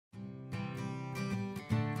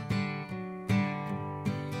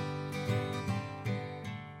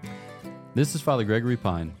This is Father Gregory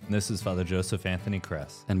Pine, This is Father Joseph Anthony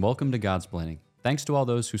Kress. and welcome to Godsplaining. Thanks to all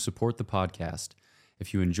those who support the podcast.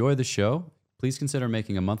 If you enjoy the show, please consider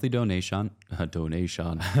making a monthly donation.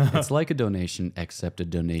 It's like a donation, except a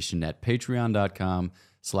donation at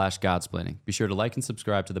patreon.com/Godsplaining. Be sure to like and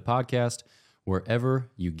subscribe to the podcast wherever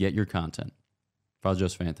you get your content. Father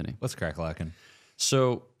Joseph Anthony. What's crack lacking?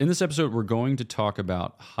 So in this episode, we're going to talk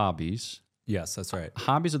about hobbies. Yes, that's right.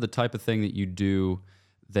 Hobbies are the type of thing that you do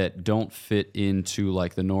that don't fit into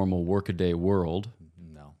like the normal workaday world,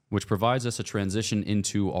 No. which provides us a transition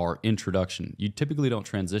into our introduction. You typically don't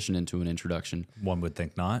transition into an introduction. One would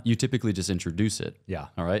think not. You typically just introduce it. Yeah.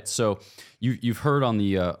 All right. So you've heard on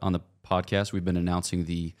the podcast, we've been announcing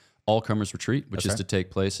the All Comers Retreat, which is right. to take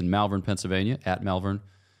place in Malvern, Pennsylvania, at Malvern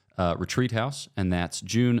Retreat House, and that's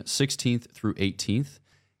June 16th through 18th.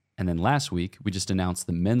 And then last week, we just announced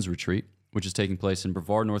the Men's Retreat, which is taking place in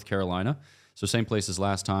Brevard, North Carolina. So same place as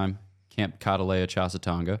last time, Camp Catalea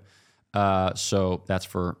Chasatanga. So that's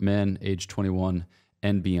for men age 21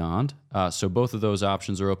 and beyond. So both of those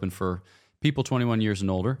options are open for people 21 years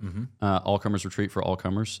and older. All Comers Retreat for all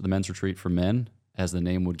comers. The Men's Retreat for men, as the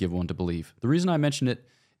name would give one to believe. The reason I mention it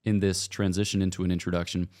in this transition into an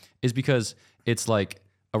introduction is because it's like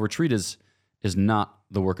a retreat is not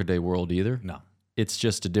the workaday world either. No. It's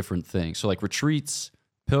just a different thing. So like retreats,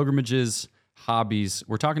 pilgrimages, hobbies,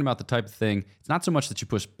 we're talking about the type of thing. It's not so much that you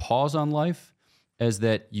push pause on life as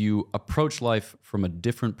that you approach life from a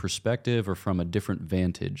different perspective or from a different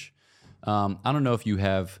vantage. I don't know if you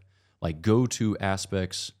have like go-to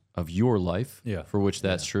aspects of your life for which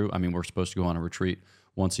that's true. I mean, we're supposed to go on a retreat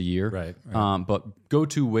once a year. Right. But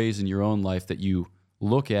go-to ways in your own life that you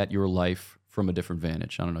look at your life from a different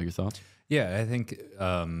vantage. I don't know, your thoughts? Yeah, I think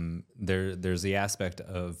there's the aspect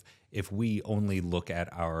of if we only look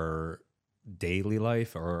at our daily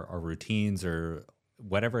life or our routines or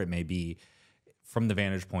whatever it may be from the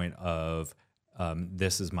vantage point of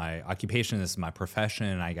this is my occupation, this is my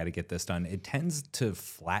profession, I got to get this done, it tends to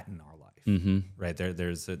flatten our life, right?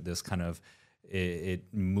 There's this kind of,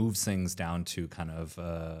 it moves things down to kind of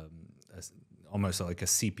almost like a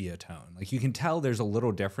sepia tone. Like you can tell there's a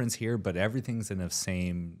little difference here, but everything's in the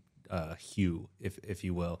same hue, if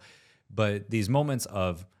you will. But these moments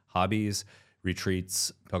of hobbies,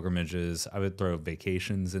 retreats, pilgrimages, I would throw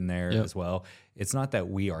vacations in there as well. It's not that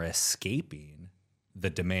we are escaping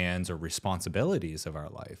the demands or responsibilities of our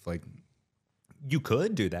life. Like you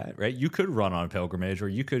could do that, right? You could run on a pilgrimage or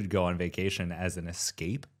you could go on vacation as an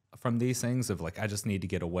escape from these things of like, I just need to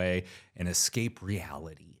get away and escape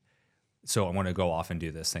reality. So I want to go off and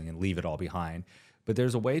do this thing and leave it all behind. But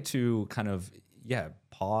there's a way to kind of,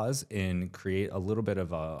 pause and create a little bit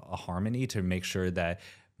of a harmony to make sure that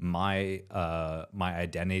my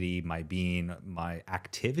identity, my being, my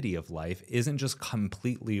activity of life isn't just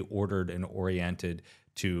completely ordered and oriented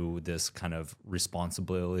to this kind of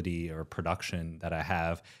responsibility or production that I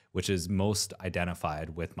have, which is most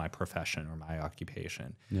identified with my profession or my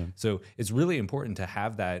occupation. Yeah. So it's really important to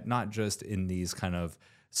have that, not just in these kind of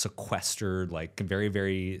sequestered, like very,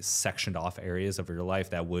 very sectioned off areas of your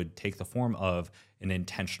life that would take the form of an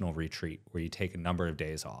intentional retreat where you take a number of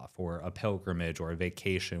days off, or a pilgrimage or a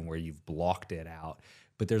vacation where you've blocked it out.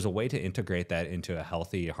 But there's a way to integrate that into a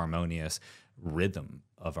healthy, harmonious rhythm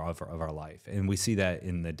of our life. And we see that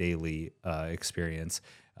in the daily experience.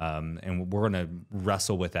 And we're going to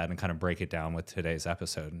wrestle with that and kind of break it down with today's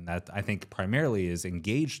episode. And that, I think, primarily is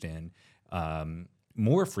engaged in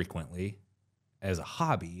more frequently as a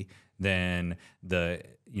hobby than the,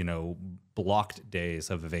 blocked days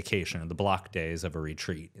of a vacation or the blocked days of a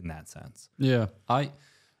retreat in that sense. Yeah. I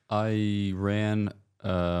ran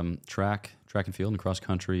track and field and cross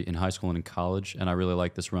country in high school and in college, and I really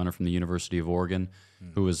like this runner from the University of Oregon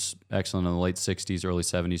who was excellent in the late 60s, early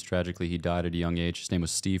 70s. Tragically, he died at a young age. His name was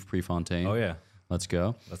Steve Prefontaine. Oh, yeah. Let's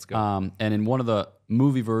go. Let's go. And in one of the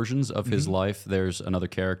movie versions of his life, there's another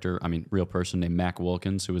character, real person named Mac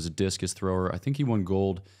Wilkins, who was a discus thrower. I think he won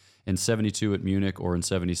gold in 72 at Munich or in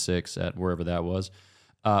 76 at wherever that was.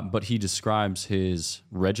 But he describes his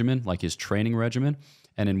regimen, like his training regimen.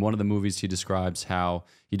 And in one of the movies, he describes how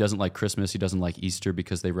he doesn't like Christmas, he doesn't like Easter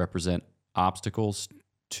because they represent obstacles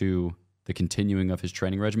to the continuing of his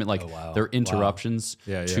training regimen. Like they're interruptions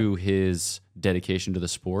to his dedication to the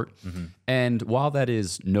sport. And while that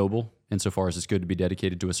is noble, insofar as it's good to be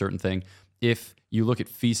dedicated to a certain thing, if you look at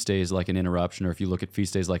feast days like an interruption, or if you look at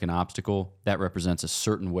feast days like an obstacle, that represents a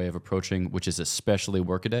certain way of approaching, which is especially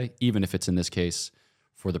workaday, even if it's in this case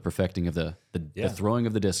for the perfecting of the throwing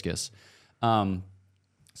of the discus.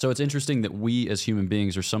 So it's interesting that we as human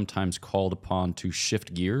beings are sometimes called upon to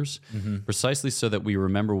shift gears precisely so that we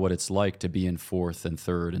remember what it's like to be in fourth and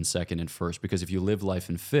third and second and first. Because if you live life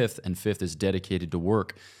in fifth and fifth is dedicated to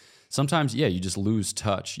work, sometimes, yeah, you just lose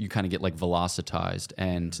touch. You kind of get like velocitized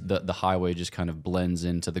and the highway just kind of blends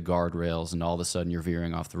into the guardrails and all of a sudden you're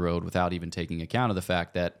veering off the road without even taking account of the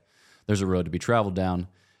fact that there's a road to be traveled down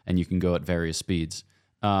and you can go at various speeds.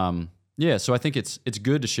 Yeah, so I think it's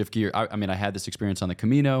good to shift gear. I mean, I had this experience on the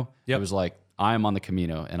Camino. It was like, I am on the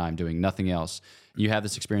Camino and I'm doing nothing else. You have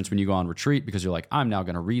this experience when you go on retreat because you're like, I'm now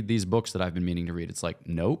going to read these books that I've been meaning to read. It's like,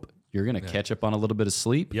 nope, you're going to catch up on a little bit of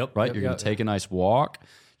sleep, right? You're going to take a nice walk.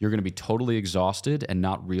 You're going to be totally exhausted and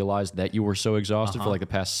not realize that you were so exhausted for like the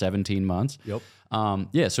past 17 months.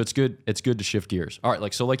 Yeah, so it's good. It's good to shift gears. All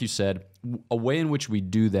right, so like you said, a way in which we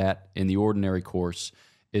do that in the ordinary course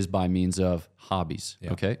is by means of hobbies,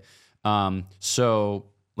 okay? So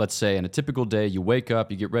let's say in a typical day, you wake up,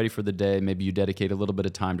 you get ready for the day, maybe you dedicate a little bit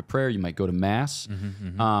of time to prayer, you might go to mass,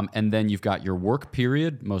 and then you've got your work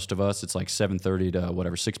period. Most of us, it's like 7:30 to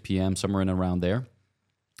whatever, 6 p.m., somewhere in and around there.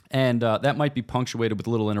 And that might be punctuated with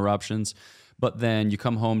little interruptions, but then you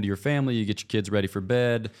come home to your family, you get your kids ready for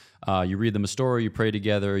bed, you read them a story, you pray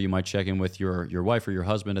together, you might check in with your wife or your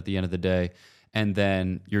husband at the end of the day, and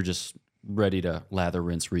then you're just ready to lather,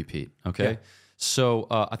 rinse, repeat, okay? So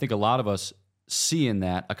I think a lot of us see in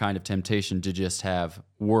that a kind of temptation to just have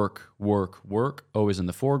work always in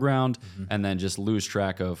the foreground and then just lose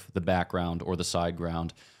track of the background or the side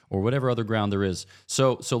ground or whatever other ground there is.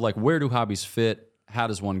 So like, where do hobbies fit? How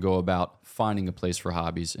does one go about finding a place for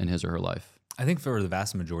hobbies in his or her life? I think for the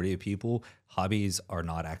vast majority of people, hobbies are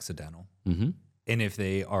not accidental. And if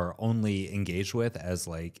they are only engaged with as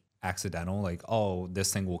like accidental, like, oh,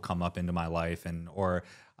 this thing will come up into my life or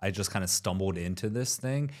I just kind of stumbled into this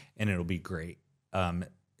thing and it'll be great.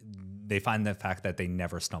 They find the fact that they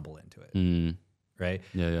never stumble into it, right?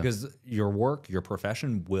 Because your work, your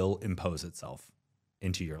profession will impose itself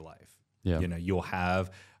into your life. You know, you'll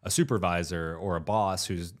have a supervisor or a boss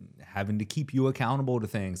who's having to keep you accountable to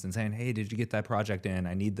things and saying, hey, did you get that project in?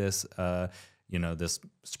 I need this, this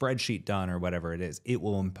spreadsheet done or whatever it is. It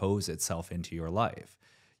will impose itself into your life.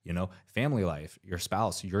 You know, family life, your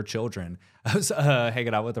spouse, your children. I was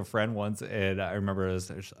hanging out with a friend once, and I remember I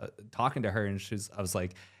was talking to her, and I was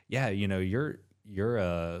like, "Yeah, you know, your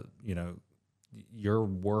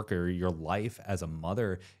work or your life as a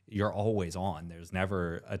mother, you're always on. There's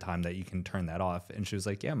never a time that you can turn that off." And she was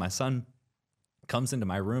like, "Yeah, my son comes into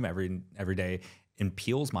my room every day and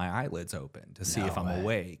peels my eyelids open to see if I'm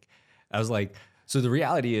awake." I was like, "So the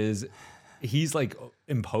reality is." He's like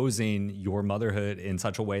imposing your motherhood in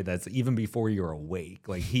such a way that's even before you're awake.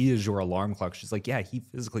 Like he is your alarm clock. She's like, yeah, he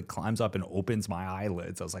physically climbs up and opens my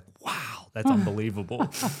eyelids. I was like, wow, that's unbelievable.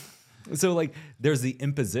 So like there's the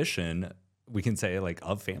imposition, we can say like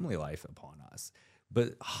of family life upon us,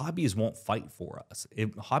 but hobbies won't fight for us.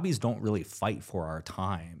 Hobbies don't really fight for our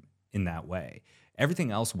time in that way. Everything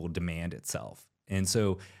else will demand itself. And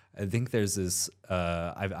so I think there's this,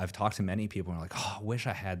 I've talked to many people and are like, oh, I wish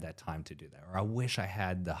I had that time to do that. Or I wish I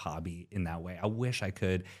had the hobby in that way. I wish I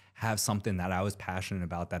could have something that I was passionate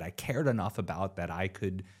about, that I cared enough about that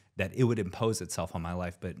it would impose itself on my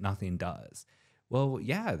life, but nothing does. Well,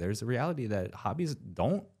 yeah, there's a reality that hobbies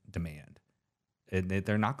don't demand.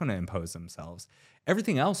 They're not going to impose themselves.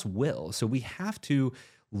 Everything else will. So we have to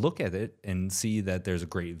look at it and see that there's a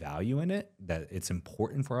great value in it, that it's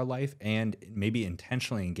important for our life, and maybe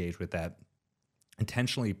intentionally engage with that,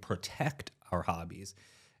 intentionally protect our hobbies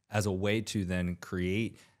as a way to then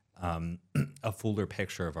create a fuller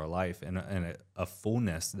picture of our life and a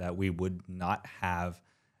fullness that we would not have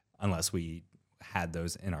unless we had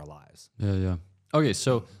those in our lives. Yeah. Okay,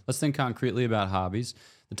 so let's think concretely about hobbies.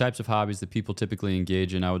 The types of hobbies that people typically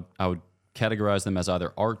engage in, I would categorize them as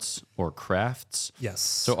either arts or crafts. Yes.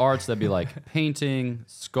 So arts, that'd be like painting,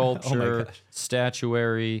 sculpture,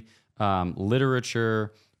 statuary,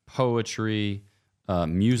 literature, poetry,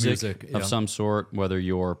 music of some sort, whether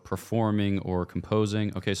you're performing or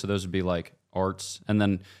composing. Okay, so those would be like arts. And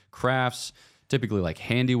then crafts, typically like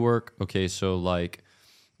handiwork. Okay, so like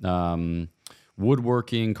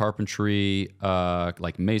woodworking, carpentry,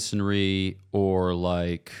 like masonry, or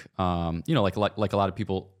like like a lot of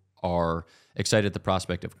people are excited at the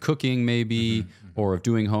prospect of cooking maybe, or of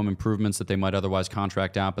doing home improvements that they might otherwise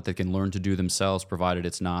contract out, but they can learn to do themselves, provided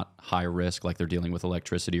it's not high risk, like they're dealing with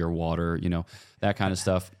electricity or water, that kind of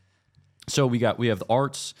stuff. So we have the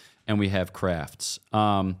arts and we have crafts.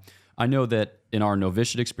 I know that in our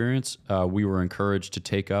novitiate experience, we were encouraged to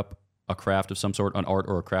take up a craft of some sort, an art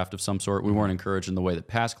or a craft of some sort. We weren't encouraged in the way that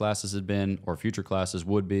past classes had been or future classes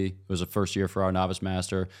would be. It was a first year for our novice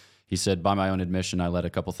master. He said, by my own admission, I let a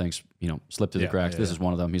couple things, slip through the cracks. This is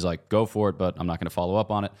one of them. He's like, go for it, but I'm not going to follow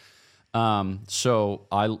up on it. So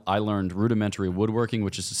I learned rudimentary woodworking,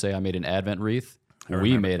 which is to say I made an Advent wreath.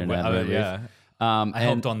 We made an Advent wreath. I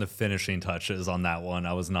helped on the finishing touches on that one.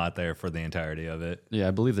 I was not there for the entirety of it. Yeah,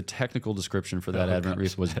 I believe the technical description for that Advent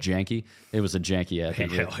wreath was janky. It was a janky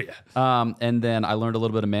Advent wreath. Hell yeah. And then I learned a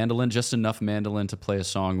little bit of mandolin, just enough mandolin to play a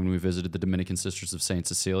song when we visited the Dominican Sisters of St.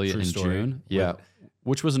 Cecilia in June. Yeah,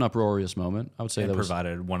 which was an uproarious moment. I would say that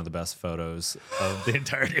provided one of the best photos of the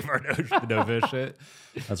entirety of our novitiate.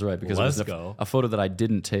 That's right, because it was a photo that I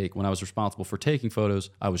didn't take. When I was responsible for taking photos,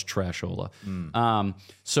 I was trashola.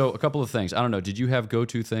 So a couple of things. I don't know. Did you have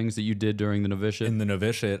go-to things that you did during the novitiate? In the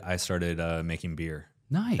novitiate, I started making beer.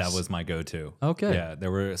 Nice. That was my go-to. Okay. Yeah,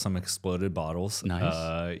 there were some exploded bottles.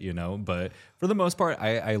 Nice. But for the most part,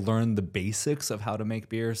 I learned the basics of how to make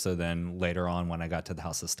beer. So then later on, when I got to the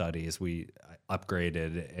House of Studies, we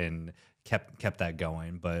upgraded and kept that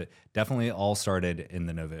going. But definitely all started in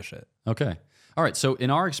the novitiate. Okay. All right. So in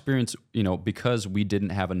our experience, because we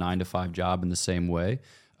didn't have a 9-to-5 job in the same way,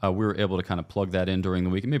 we were able to kind of plug that in during the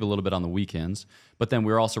week, and maybe a little bit on the weekends. But then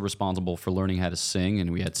we were also responsible for learning how to sing,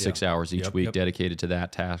 and we had 6 hours each week dedicated to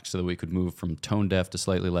that task so that we could move from tone deaf to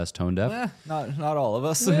slightly less tone deaf. Not all of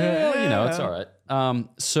us. Well, it's all right.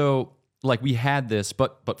 So we had this,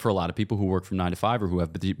 but for a lot of people who work from 9 to 5 or who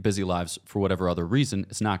have busy lives for whatever other reason,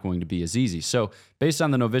 it's not going to be as easy. So based on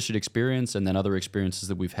the novitiate experience and then other experiences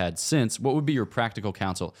that we've had since, what would be your practical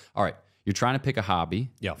counsel? All right. You're trying to pick a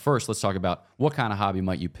hobby. Yeah. First, let's talk about what kind of hobby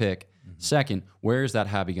might you pick. Second, where is that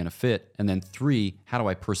hobby going to fit? And then 3, how do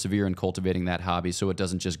I persevere in cultivating that hobby so it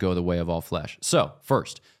doesn't just go the way of all flesh? So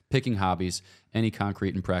first, picking hobbies, any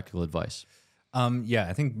concrete and practical advice?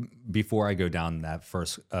 I think before I go down that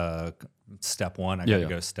first step 1, I got to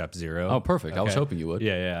go step 0. Oh, perfect. Okay. I was hoping you would.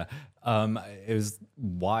 Yeah. It was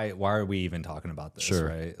why are we even talking about this,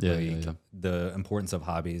 right? Yeah. The importance of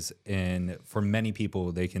hobbies. And for many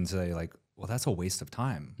people, they can say like, well, that's a waste of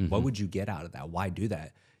time. What would you get out of that? Why do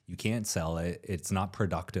that? You can't sell it. It's not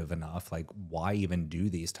productive enough. Like, why even do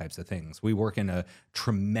these types of things? We work in a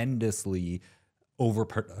tremendously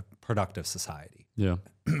overproductive society. Yeah.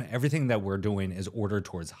 Everything that we're doing is ordered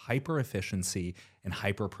towards hyper efficiency and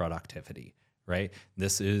hyper productivity, right?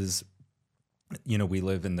 This is, we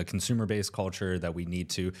live in the consumer-based culture that we need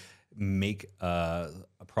to make a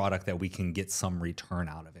product that we can get some return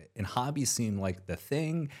out of it. And hobbies seem like the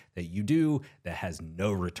thing that you do that has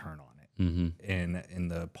no return on it. And in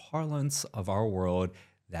the parlance of our world,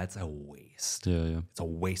 that's a waste. Yeah. It's a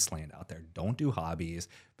wasteland out there. Don't do hobbies,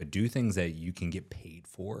 but do things that you can get paid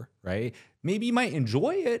for, right? Maybe you might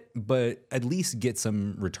enjoy it, but at least get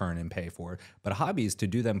some return and pay for it. But hobbies, to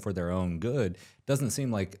do them for their own good, doesn't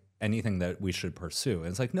seem like anything that we should pursue. And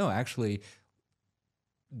it's like, no, actually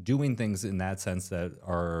doing things in that sense that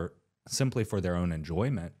are simply for their own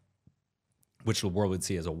enjoyment, which the world would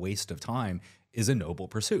see as a waste of time, is a noble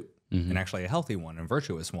pursuit and actually a healthy one and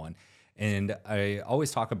virtuous one. And I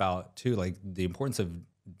always talk about, too, like the importance of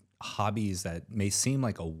hobbies that may seem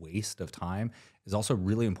like a waste of time is also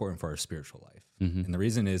really important for our spiritual life. And the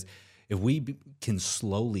reason is if we can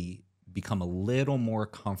slowly become a little more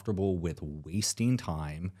comfortable with wasting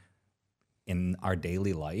time in our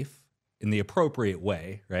daily life in the appropriate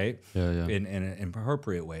way, right? Yeah. In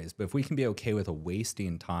appropriate ways. But if we can be okay with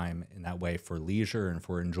wasting time in that way for leisure and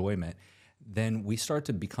for enjoyment, then we start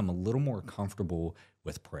to become a little more comfortable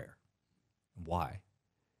with prayer. Why?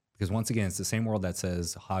 Because once again, it's the same world that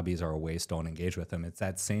says hobbies are a waste, don't engage with them. It's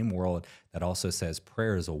that same world that also says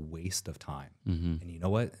prayer is a waste of time. And you know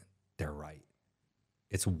what? They're right.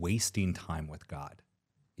 It's wasting time with God.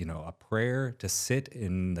 A prayer, to sit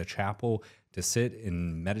in the chapel, to sit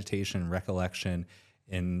in meditation, recollection,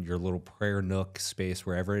 in your little prayer nook space,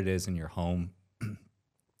 wherever it is in your home,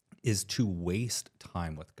 is to waste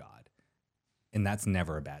time with God. And that's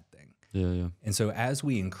never a bad thing. Yeah. And so as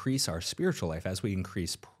we increase our spiritual life, as we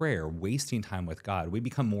increase prayer, wasting time with God, we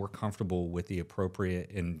become more comfortable with the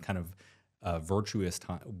appropriate and kind of virtuous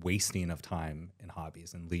time, wasting of time in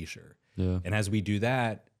hobbies and leisure. Yeah. And as we do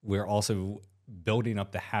that, we're also building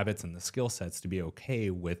up the habits and the skill sets to be okay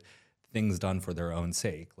with things done for their own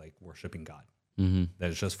sake, like worshiping God. That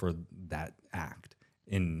is just for that act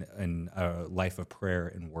in a life of prayer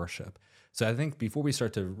and worship. So I think before we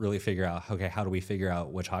start to really figure out, okay, how do we figure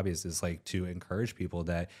out which hobbies, is like to encourage people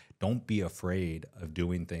that don't be afraid of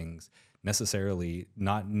doing things necessarily,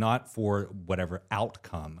 not for whatever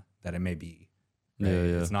outcome that it may be. Right?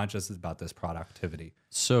 Yeah. It's not just about this productivity.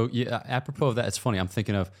 So apropos of that, it's funny. I'm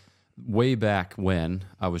thinking of way back when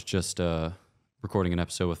I was just recording an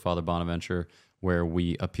episode with Father Bonaventure where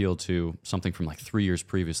we appealed to something from like 3 years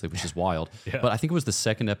previously, which is wild. Yeah. But I think it was the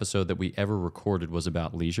second episode that we ever recorded was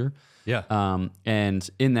about leisure. Yeah. And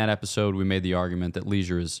in that episode, we made the argument that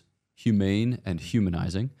leisure is humane and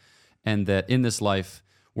humanizing, and that in this life,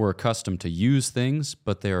 we're accustomed to use things,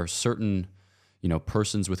 but there are certain,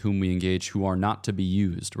 persons with whom we engage who are not to be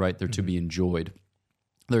used, right? They're to be enjoyed.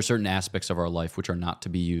 There are certain aspects of our life which are not to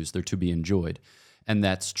be used, they're to be enjoyed. And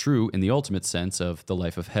that's true in the ultimate sense of the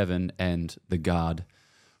life of heaven and the God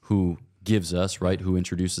who gives us, right, who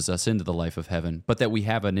introduces us into the life of heaven, but that we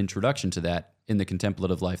have an introduction to that in the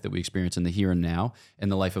contemplative life that we experience in the here and now,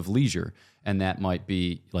 and the life of leisure. And that might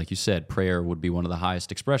be, like you said, prayer would be one of the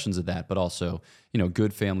highest expressions of that, but also,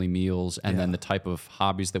 good family meals, and then the type of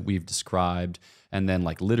hobbies that we've described, and then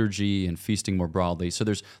like liturgy and feasting more broadly. So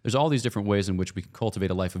there's all these different ways in which we can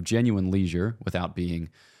cultivate a life of genuine leisure without being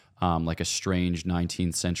like a strange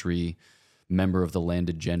 19th century member of the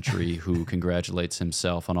landed gentry who congratulates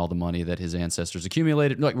himself on all the money that his ancestors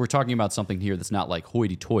accumulated. Like, we're talking about something here that's not like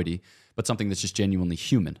hoity-toity, but something that's just genuinely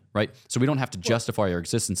human, right? So we don't have to justify our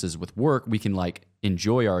existences with work. We can like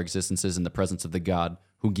enjoy our existences in the presence of the God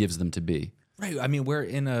who gives them to be. Right. I mean,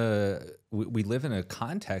 we live in a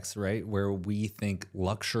context, right, where we think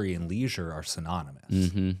luxury and leisure are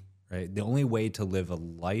synonymous, right? The only way to live a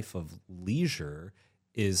life of leisure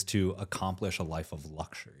is to accomplish a life of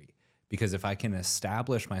luxury. Because if I can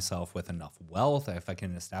establish myself with enough wealth, if I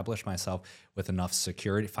can establish myself with enough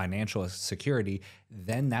security, financial security,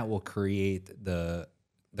 then that will create the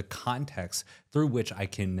context through which I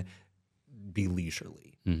can be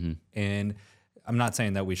leisurely. And I'm not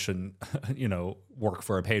saying that we shouldn't, work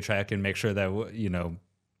for a paycheck and make sure that,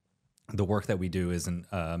 the work that we do isn't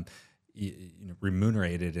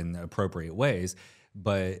remunerated in appropriate ways.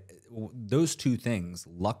 But those two things,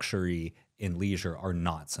 luxury and leisure, are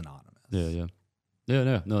not synonymous.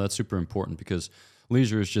 No, that's super important because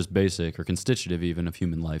leisure is just basic or constitutive even of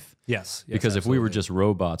human life. Yes, because absolutely. if we were just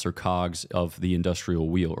robots or cogs of the industrial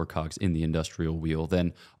wheel or cogs in the industrial wheel,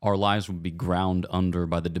 then our lives would be ground under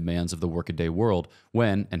by the demands of the workaday world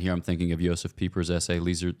when, and here I'm thinking of Josef Pieper's essay,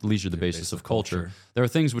 Leisure the Basis of Culture. There are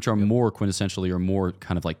things which are more quintessentially or more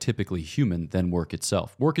kind of like typically human than work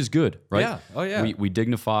itself. Work is good, right? Yeah. Oh, yeah. We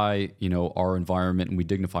dignify, our environment, and we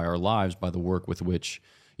dignify our lives by the work with which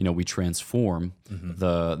we transform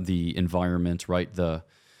the environment, right? The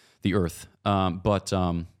earth. But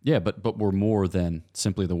we're more than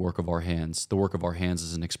simply the work of our hands. The work of our hands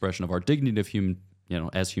is an expression of our dignity of human,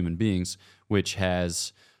 as human beings, which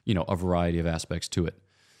has, a variety of aspects to it.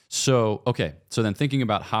 So then thinking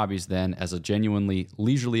about hobbies then as a genuinely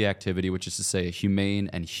leisurely activity, which is to say a humane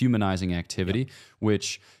and humanizing activity,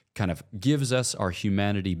 which kind of gives us our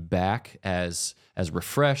humanity back as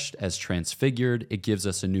refreshed, as transfigured. It gives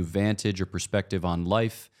us a new vantage or perspective on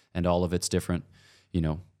life and all of its different,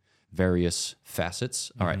 various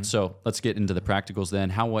facets. All right, so let's get into the practicals then.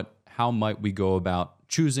 How might we go about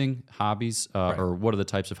choosing hobbies, or what are the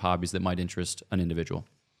types of hobbies that might interest an individual?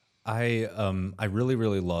 I really,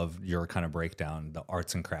 really love your kind of breakdown, the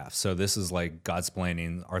arts and crafts. So this is like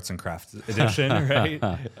Godsplaining Arts and Crafts edition,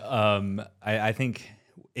 right? I think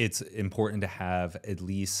it's important to have at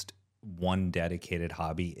least one dedicated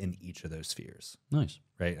hobby in each of those spheres. Nice.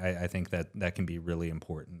 Right. I think that can be really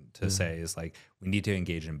important to say is like, we need to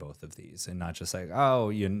engage in both of these and not just like,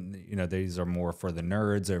 these are more for the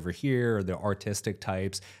nerds over here or the artistic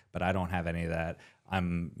types, but I don't have any of that.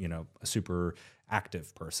 I'm, a super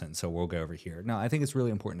active person, so we'll go over here. No, I think it's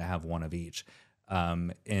really important to have one of each.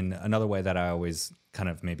 And another way that I always kind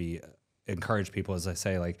of maybe encourage people is I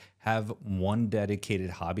say, like, have one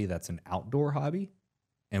dedicated hobby that's an outdoor hobby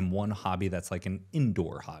and one hobby that's like an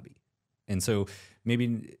indoor hobby. And so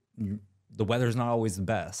maybe the weather's not always the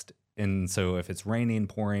best. And so if it's raining,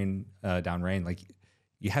 pouring down rain, like,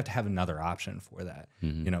 you have to have another option for that.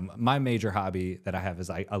 My major hobby that I have is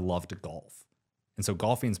I love to golf. And so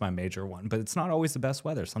golfing's my major one, but it's not always the best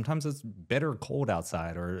weather. Sometimes it's bitter cold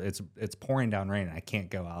outside or it's pouring down rain and I can't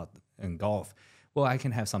go out and golf. Well, I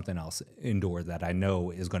can have something else indoor that I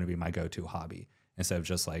know is going to be my go-to hobby instead of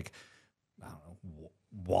just like, I don't know,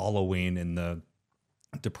 wallowing in the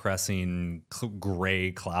depressing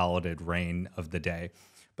gray clouded rain of the day.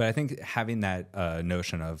 But I think having that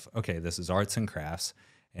notion of, okay, this is arts and crafts,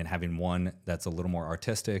 and having one that's a little more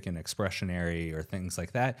artistic and expressionary or things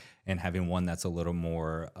like that, and having one that's a little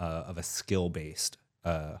more of a skill-based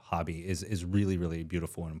hobby is really, really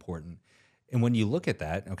beautiful and important. And when you look at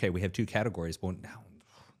that, okay, we have two categories, but now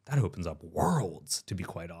that opens up worlds, to be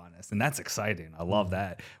quite honest. And that's exciting. I love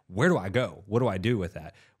that. Where do I go? What do I do with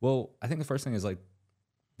that? Well, I think the first thing is like,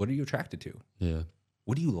 what are you attracted to? Yeah.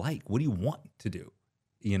 What do you like? What do you want to do?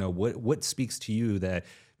 You know, what speaks to you that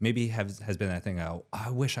maybe has been that thing, oh, I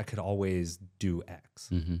wish I could always do X.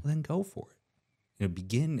 Mm-hmm. Well, then go for it. You know,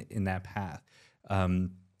 begin in that path.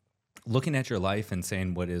 Looking at your life and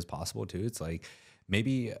saying what is possible too. It's like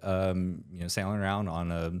maybe sailing around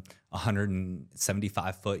on a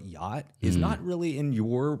 175-foot yacht is not really in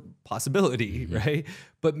your possibility, right?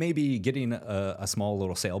 But maybe getting a small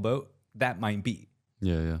little sailboat, that might be.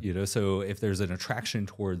 Yeah. You know, so if there's an attraction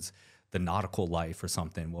towards the nautical life or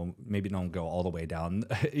something, well, maybe don't go all the way down,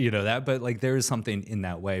 that, but like there is something in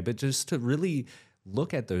that way. But just to really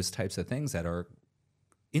look at those types of things that are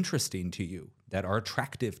interesting to you, that are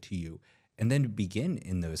attractive to you, and then begin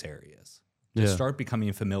in those areas. To start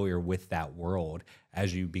becoming familiar with that world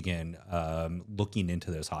as you begin looking into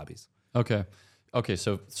those hobbies. Okay,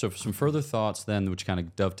 so some further thoughts then, which kind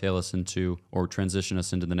of dovetail us into or transition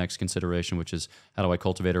us into the next consideration, which is how do I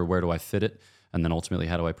cultivate or where do I fit it? And then ultimately,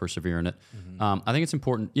 how do I persevere in it? I think it's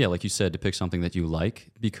important, like you said, to pick something that you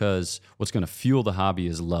like, because what's going to fuel the hobby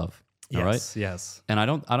is love. All right. Yes. And I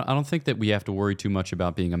don't think that we have to worry too much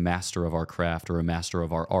about being a master of our craft or a master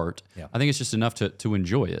of our art. Yeah. I think it's just enough to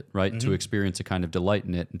enjoy it, right? To experience a kind of delight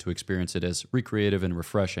in it and to experience it as recreative and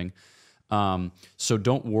refreshing. So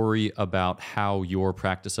don't worry about how your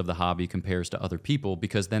practice of the hobby compares to other people,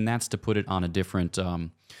 because then that's to put it on a different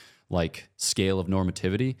scale of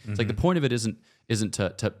normativity. It's like the point of it isn't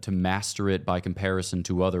to master it by comparison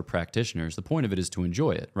to other practitioners. The point of it is to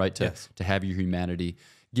enjoy it, right? To have your humanity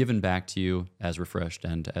given back to you as refreshed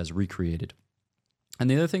and as recreated. And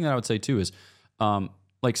the other thing that I would say too is,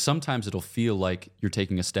 sometimes it'll feel like you're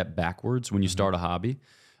taking a step backwards when you start a hobby.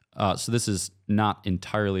 So this is not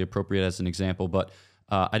entirely appropriate as an example, but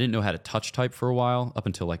I didn't know how to touch type for a while, up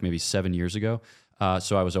until maybe 7 years ago.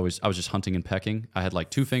 So I was just hunting and pecking. I had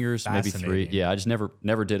 2 fingers, maybe 3. Yeah, I just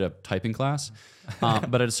never did a typing class.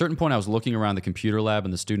 But at a certain point, I was looking around the computer lab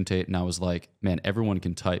and the student tate, and I was like, man, everyone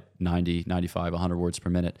can type 90, 95, 100 words per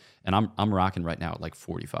minute, and I'm rocking right now at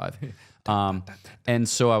 45. And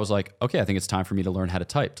so I was like, okay, I think it's time for me to learn how to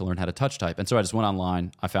touch type. And so I just went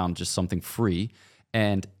online. I found just something free.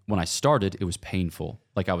 And when I started, it was painful.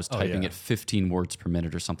 I was typing at 15 words per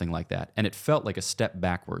minute or something like that. And it felt like a step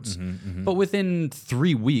backwards. But within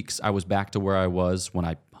 3 weeks, I was back to where I was when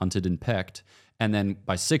I hunted and pecked. And then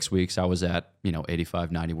by 6 weeks, I was at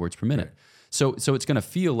 85, 90 words per minute. Right. So it's going to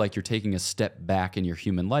feel like you're taking a step back in your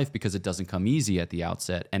human life, because it doesn't come easy at the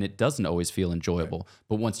outset, and it doesn't always feel enjoyable. Right.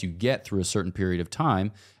 But once you get through a certain period of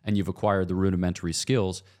time and you've acquired the rudimentary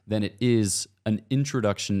skills, then it is an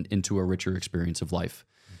introduction into a richer experience of life.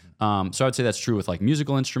 So I would say that's true with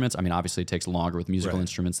musical instruments. I mean, obviously it takes longer with musical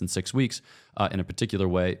instruments than 6 weeks in a particular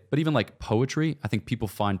way. But even poetry, I think people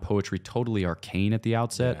find poetry totally arcane at the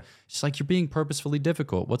outset. Yeah. It's just you're being purposefully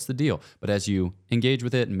difficult. What's the deal? But as you engage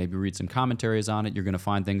with it and maybe read some commentaries on it, you're going to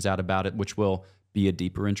find things out about it which will be a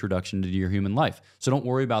deeper introduction to your human life. So don't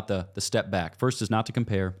worry about the step back. First is not to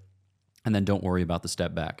compare, and then don't worry about the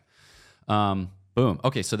step back. Boom.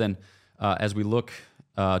 Okay, so then as we look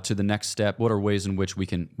to the next step, what are ways in which we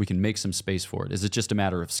can make some space for it? Is it just a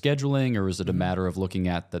matter of scheduling, or is it a matter of looking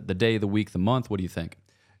at the day, the week, the month? What do you think?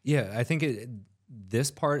 Yeah, I think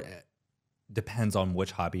this part depends on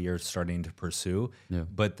which hobby you're starting to pursue,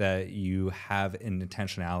 but that you have an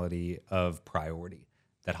intentionality of priority.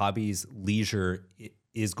 That hobby's leisure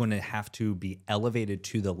is going to have to be elevated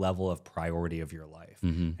to the level of priority of your life.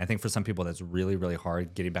 I think for some people that's really, really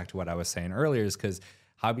hard. Getting back to what I was saying earlier, is because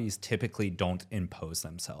hobbies typically don't impose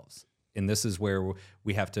themselves. And this is where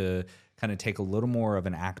we have to kind of take a little more of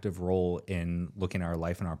an active role in looking at our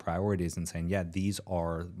life and our priorities and saying, yeah, these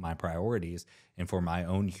are my priorities. And for my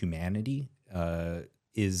own humanity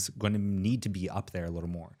is going to need to be up there a little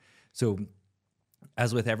more. So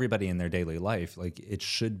as with everybody in their daily life, it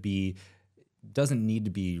should be, doesn't need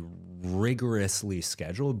to be rigorously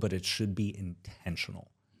scheduled, but it should be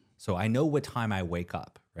intentional. So I know what time I wake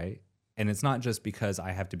up, right? And it's not just because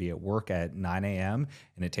I have to be at work at 9 a.m.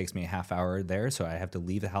 and it takes me a half hour there, so I have to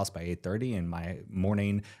leave the house by 8:30, and my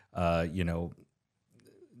morning,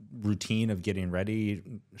 routine of getting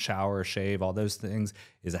ready, shower, shave, all those things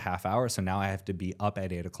is a half hour. So now I have to be up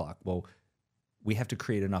at 8 o'clock. Well, we have to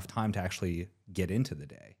create enough time to actually get into the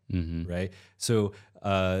day, right? So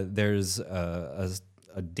there's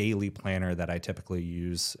a daily planner that I typically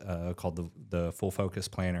use called the Full Focus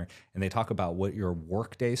Planner, and they talk about what your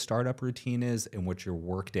workday startup routine is and what your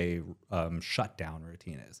workday shutdown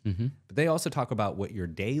routine is. But they also talk about what your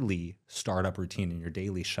daily startup routine and your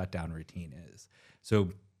daily shutdown routine is.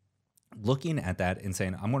 So looking at that and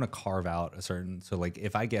saying, I'm going to carve out a certain, so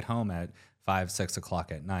if I get home at 5, 6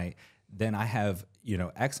 o'clock at night, then I have,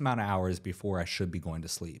 X amount of hours before I should be going to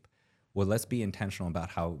sleep. Well, let's be intentional about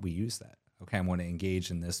how we use that. Okay, I want to engage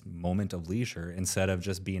in this moment of leisure instead of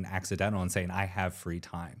just being accidental and saying, I have free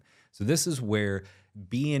time. So this is where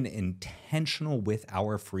being intentional with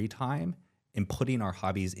our free time and putting our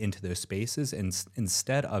hobbies into those spaces, and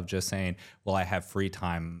instead of just saying, well, I have free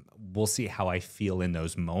time, we'll see how I feel in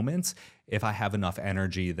those moments. If I have enough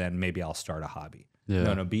energy, then maybe I'll start a hobby.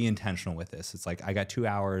 Yeah. No, be intentional with this. It's like, I got 2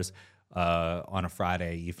 hours on a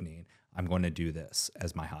Friday evening. I'm going to do this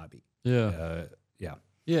as my hobby. Yeah. Yeah.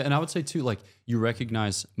 Yeah, and I would say too, like, you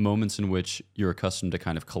recognize moments in which you're accustomed to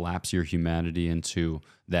kind of collapse your humanity into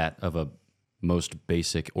that of a most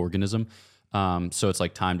basic organism. So it's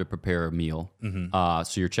like time to prepare a meal.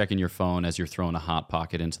 So you're checking your phone as you're throwing a Hot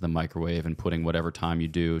Pocket into the microwave and putting whatever time you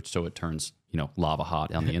do so it turns, lava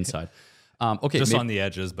hot on the inside. Okay, Just on the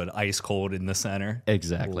edges, but ice cold in the center.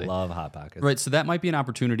 Exactly. Love Hot Pockets. Right, so that might be an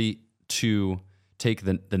opportunity to take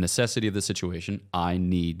the necessity of the situation. I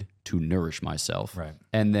need to nourish myself. Right.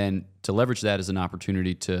 And then to leverage that as an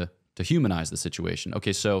opportunity to humanize the situation.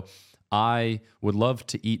 Okay, so I would love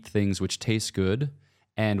to eat things which taste good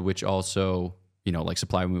and which also, like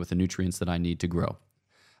supply me with the nutrients that I need to grow.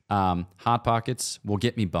 Hot Pockets will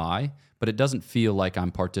get me by, but it doesn't feel like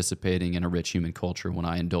I'm participating in a rich human culture when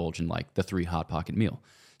I indulge in like the 3 Hot Pocket meal.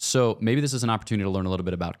 So maybe this is an opportunity to learn a little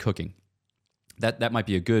bit about cooking. That might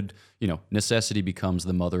be a good, necessity becomes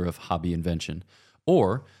the mother of hobby invention.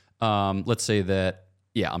 Or let's say that,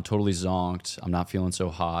 I'm totally zonked. I'm not feeling so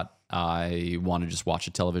hot. I want to just watch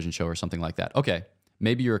a television show or something like that. Okay,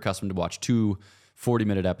 maybe you're accustomed to watch 2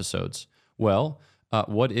 40-minute episodes. Well,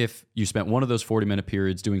 what if you spent one of those 40-minute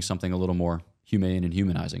periods doing something a little more humane and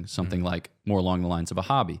humanizing, something like more along the lines of a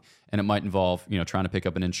hobby? And it might involve, trying to pick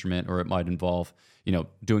up an instrument, or it might involve,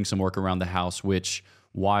 doing some work around the house, which,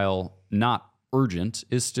 while not urgent,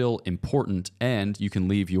 is still important, and you can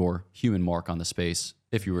leave your human mark on the space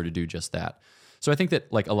if you were to do just that. So I think that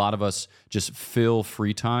like a lot of us just fill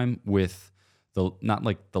free time with not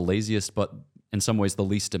like the laziest, but in some ways the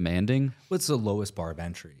least demanding. What's the lowest bar of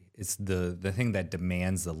entry? It's the thing that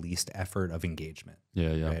demands the least effort of engagement.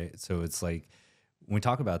 Yeah. Right? So it's like, when we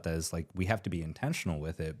talk about that, it's like we have to be intentional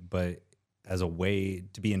with it, but as a way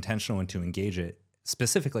to be intentional and to engage it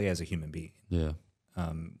specifically as a human being. Yeah.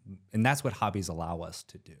 And that's what hobbies allow us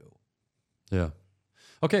to do. Yeah.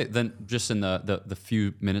 Okay, then just in the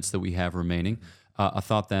few minutes that we have remaining, a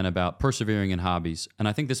thought then about persevering in hobbies. And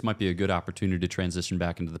I think this might be a good opportunity to transition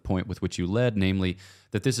back into the point with which you led, namely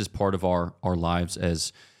that this is part of our lives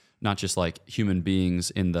as not just like human beings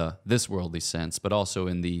in this worldly sense, but also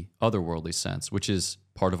in the otherworldly sense, which is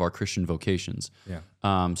part of our Christian vocations.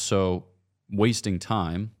 Yeah. So wasting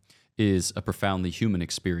time is a profoundly human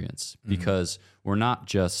experience because we're not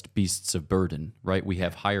just beasts of burden, right? We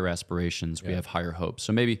have higher aspirations, we have higher hopes.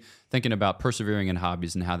 So maybe thinking about persevering in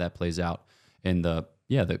hobbies and how that plays out in the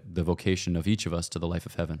vocation of each of us to the life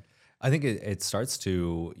of heaven. I think it starts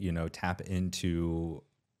to, tap into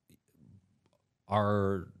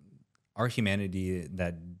our humanity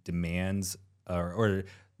that demands, or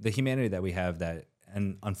the humanity that we have that,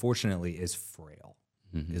 and unfortunately is frail,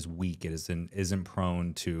 is weak. It isn't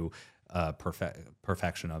prone to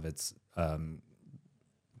perfection of its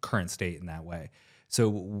current state in that way.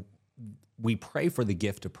 So we pray for the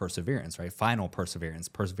gift of perseverance, right? Final perseverance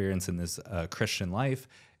in this Christian life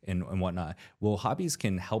and whatnot. Well, hobbies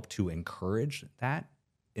can help to encourage that,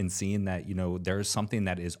 in seeing that, there's something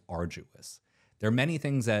that is arduous. There are many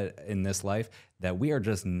things that in this life that we are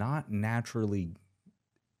just not naturally,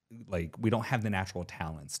 like, we don't have the natural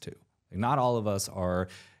talents to. Like, not all of us are,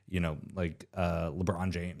 like LeBron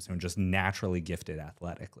James, who are just naturally gifted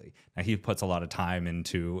athletically. Now, he puts a lot of time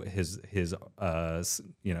into his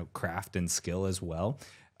craft and skill as well.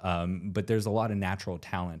 But there's a lot of natural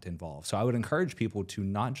talent involved. So I would encourage people to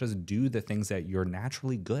not just do the things that you're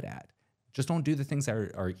naturally good at. Just don't do the things that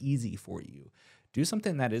are easy for you. Do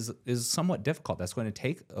something that is somewhat difficult. That's going to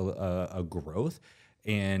take a growth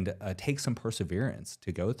and take some perseverance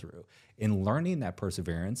to go through. In learning that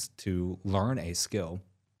perseverance to learn a skill,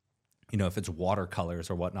 if it's watercolors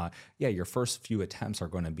or whatnot, your first few attempts are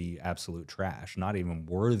going to be absolute trash, not even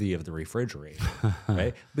worthy of the refrigerator,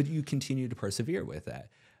 right? But you continue to persevere with that.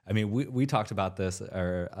 I mean, we talked about this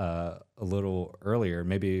a little earlier.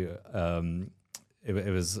 Maybe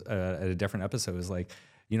it was at a different episode. It was like,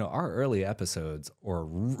 our early episodes are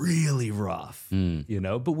really rough,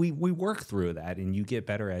 but we work through that, and you get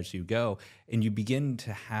better as you go, and you begin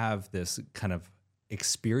to have this kind of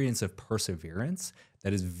experience of perseverance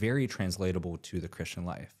that is very translatable to the Christian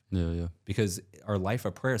life. Yeah. Because our life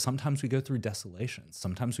of prayer, sometimes we go through desolations,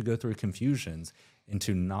 sometimes we go through confusions, and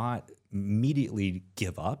to not immediately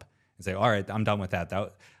give up and say, all right, I'm done with that.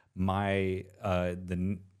 The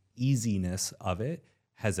easiness of it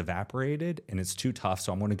has evaporated and it's too tough.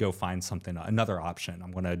 So I'm going to go find another option.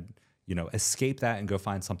 I'm going to, escape that and go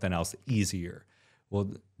find something else easier.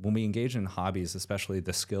 Well, when we engage in hobbies, especially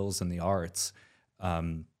the skills and the arts,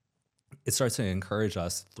 it starts to encourage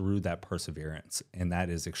us through that perseverance. And that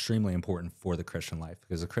is extremely important for the Christian life,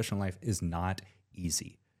 because the Christian life is not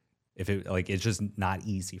easy. It's just not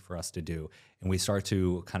easy for us to do. And we start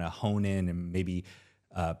to kind of hone in and maybe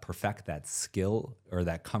perfect that skill or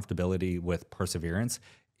that comfortability with perseverance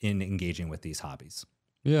in engaging with these hobbies.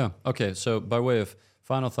 Yeah. Okay. So by way of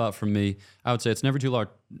final thought from me, I would say it's never too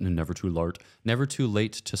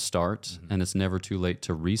late to start, and it's never too late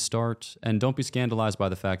to restart. And don't be scandalized by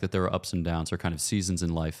the fact that there are ups and downs or kind of seasons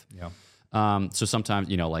in life. Yeah. So sometimes,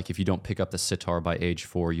 like if you don't pick up the sitar by age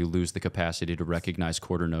 4, you lose the capacity to recognize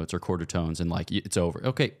quarter notes or quarter tones, and it's over.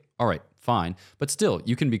 Okay. All right. Fine. But still,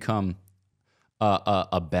 you can become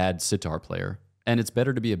a bad sitar player. And it's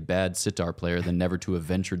better to be a bad sitar player than never to have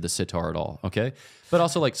ventured the sitar at all, okay? But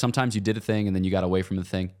also, sometimes you did a thing and then you got away from the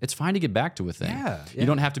thing. It's fine to get back to a thing. Yeah. You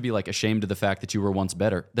don't have to be, ashamed of the fact that you were once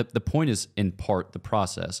better. The point is, in part, the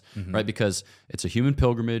process, right? Because it's a human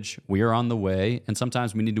pilgrimage. We are on the way. And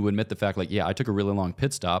sometimes we need to admit the fact, I took a really long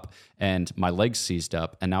pit stop and my legs seized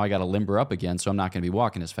up and now I got to limber up again, so I'm not going to be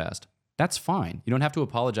walking as fast. That's fine. You don't have to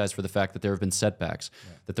apologize for the fact that there have been setbacks,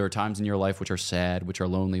 that there are times in your life which are sad, which are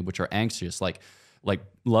lonely, which are anxious, like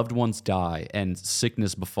loved ones die and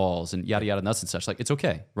sickness befalls and yada, yada, and such. It's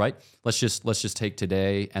okay, right? Let's just take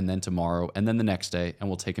today and then tomorrow and then the next day, and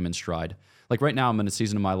we'll take them in stride. Right now, I'm in a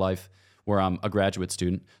season of my life where I'm a graduate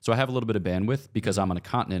student, so I have a little bit of bandwidth because I'm on a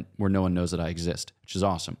continent where no one knows that I exist, which is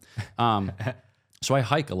awesome. So I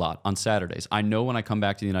hike a lot on Saturdays. I know when I come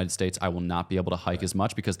back to the United States, I will not be able to hike as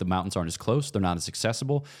much because the mountains aren't as close, they're not as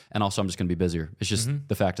accessible, and also I'm just going to be busier. It's just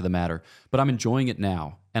the fact of the matter. But I'm enjoying it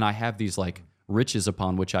now, and I have these riches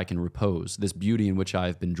upon which I can repose, this beauty in which I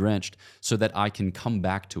have been drenched, so that I can come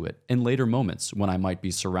back to it in later moments when I might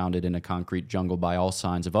be surrounded in a concrete jungle by all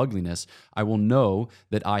signs of ugliness. I will know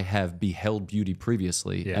that I have beheld beauty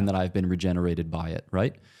previously and that I've been regenerated by it,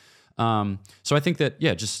 right? So I think that,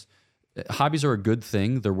 just hobbies are a good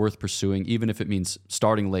thing. They're worth pursuing, even if it means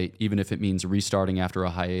starting late, even if it means restarting after a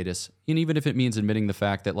hiatus, and even if it means admitting the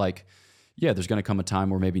fact that, there's going to come a time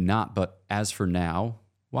where maybe not, but as for now,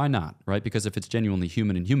 why not, right? Because if it's genuinely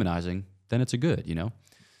human and humanizing, then it's a good,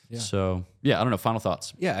 Yeah. So, I don't know, final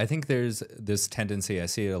thoughts. Yeah, I think there's this tendency, I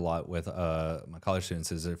see it a lot with my college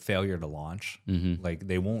students, is a failure to launch.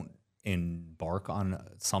 They won't embark on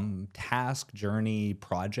some task, journey,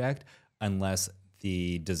 project unless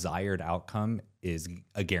the desired outcome is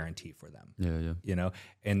a guarantee for them. Yeah.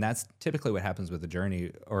 And that's typically what happens with a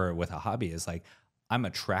journey or with a hobby is I'm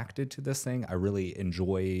attracted to this thing. I really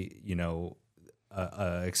enjoy,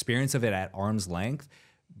 experience of it at arm's length,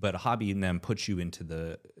 but a hobby then puts you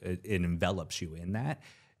into it envelops you in that.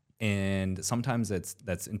 And sometimes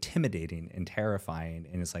that's intimidating and terrifying.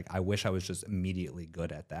 And it's I wish I was just immediately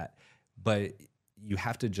good at that. But you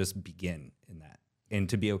have to just begin in that. And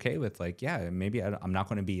to be okay with maybe I'm not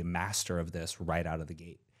going to be a master of this right out of the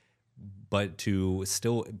gate, but to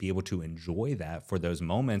still be able to enjoy that for those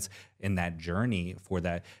moments in that journey for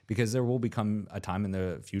that, because there will become a time in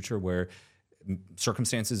the future where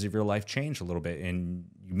circumstances of your life change a little bit and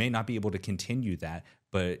you may not be able to continue that,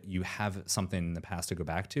 but you have something in the past to go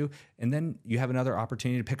back to. And then you have another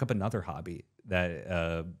opportunity to pick up another hobby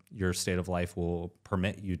that your state of life will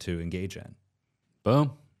permit you to engage in.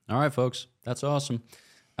 Boom. All right, folks. That's awesome.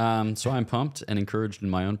 So I'm pumped and encouraged in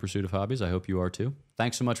my own pursuit of hobbies. I hope you are too.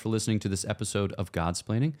 Thanks so much for listening to this episode of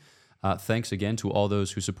Godsplaining. Thanks again to all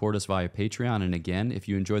those who support us via Patreon. And again, if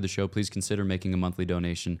you enjoyed the show, please consider making a monthly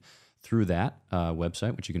donation through that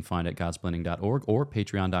website, which you can find at godsplaining.org or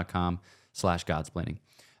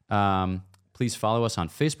patreon.com/godsplaining. Please follow us on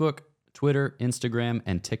Facebook, Twitter, Instagram,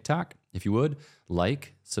 and TikTok. If you would,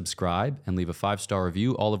 subscribe, and leave a 5-star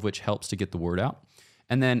review, all of which helps to get the word out.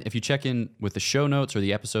 And then if you check in with the show notes or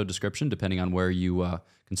the episode description, depending on where you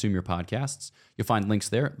consume your podcasts, you'll find links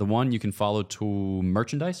there. The one you can follow to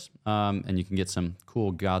merchandise, and you can get some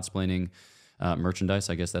cool Godsplaining merchandise.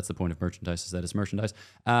 I guess that's the point of merchandise, is that it's merchandise.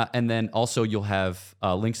 And then also you'll have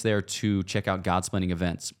links there to check out Godsplaining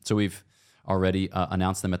events. So we've already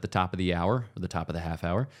announced them at the top of the hour, or the top of the half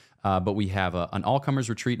hour. But we have an all-comers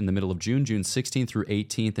retreat in the middle of June 16th through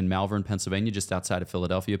 18th in Malvern, Pennsylvania, just outside of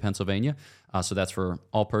Philadelphia, Pennsylvania. So that's for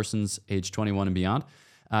all persons age 21 and beyond.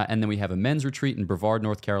 And then we have a men's retreat in Brevard,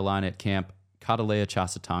 North Carolina at Camp Katalea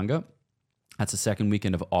Chasatanga. That's the second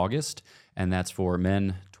weekend of August, and that's for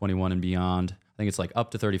men 21 and beyond. I think it's like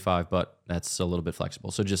up to 35, but that's a little bit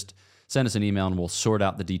flexible. So just send us an email and we'll sort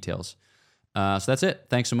out the details. So that's it.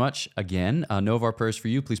 Thanks so much. Again, know of our prayers for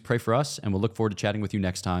you. Please pray for us, and we'll look forward to chatting with you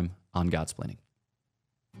next time on Godsplaining.